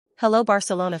Hello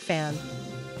Barcelona fan.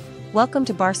 Welcome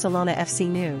to Barcelona FC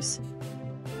news.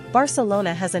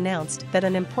 Barcelona has announced that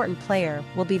an important player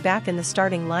will be back in the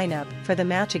starting lineup for the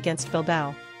match against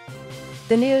Bilbao.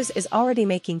 The news is already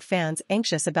making fans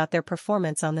anxious about their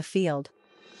performance on the field.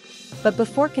 But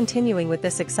before continuing with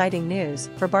this exciting news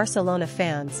for Barcelona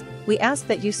fans, we ask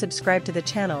that you subscribe to the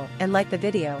channel and like the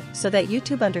video so that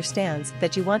YouTube understands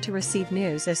that you want to receive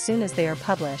news as soon as they are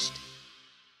published.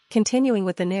 Continuing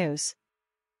with the news.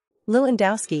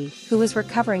 Lewandowski, who is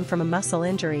recovering from a muscle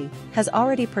injury, has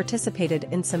already participated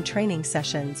in some training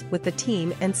sessions with the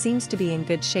team and seems to be in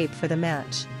good shape for the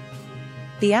match.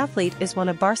 The athlete is one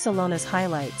of Barcelona's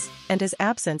highlights, and his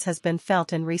absence has been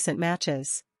felt in recent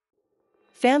matches.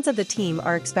 Fans of the team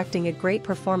are expecting a great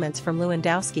performance from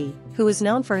Lewandowski, who is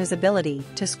known for his ability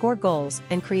to score goals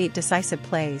and create decisive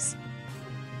plays.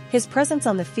 His presence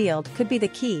on the field could be the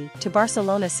key to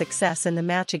Barcelona's success in the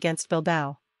match against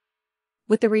Bilbao.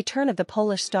 With the return of the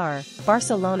Polish star,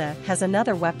 Barcelona has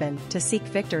another weapon to seek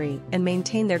victory and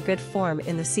maintain their good form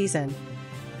in the season.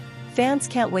 Fans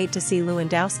can't wait to see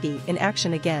Lewandowski in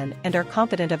action again and are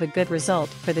confident of a good result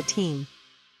for the team.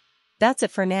 That's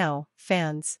it for now,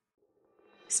 fans.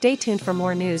 Stay tuned for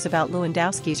more news about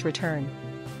Lewandowski's return.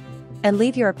 And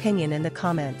leave your opinion in the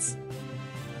comments.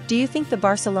 Do you think the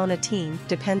Barcelona team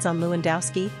depends on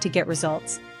Lewandowski to get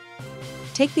results?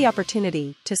 Take the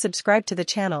opportunity to subscribe to the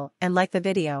channel and like the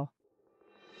video.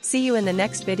 See you in the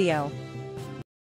next video.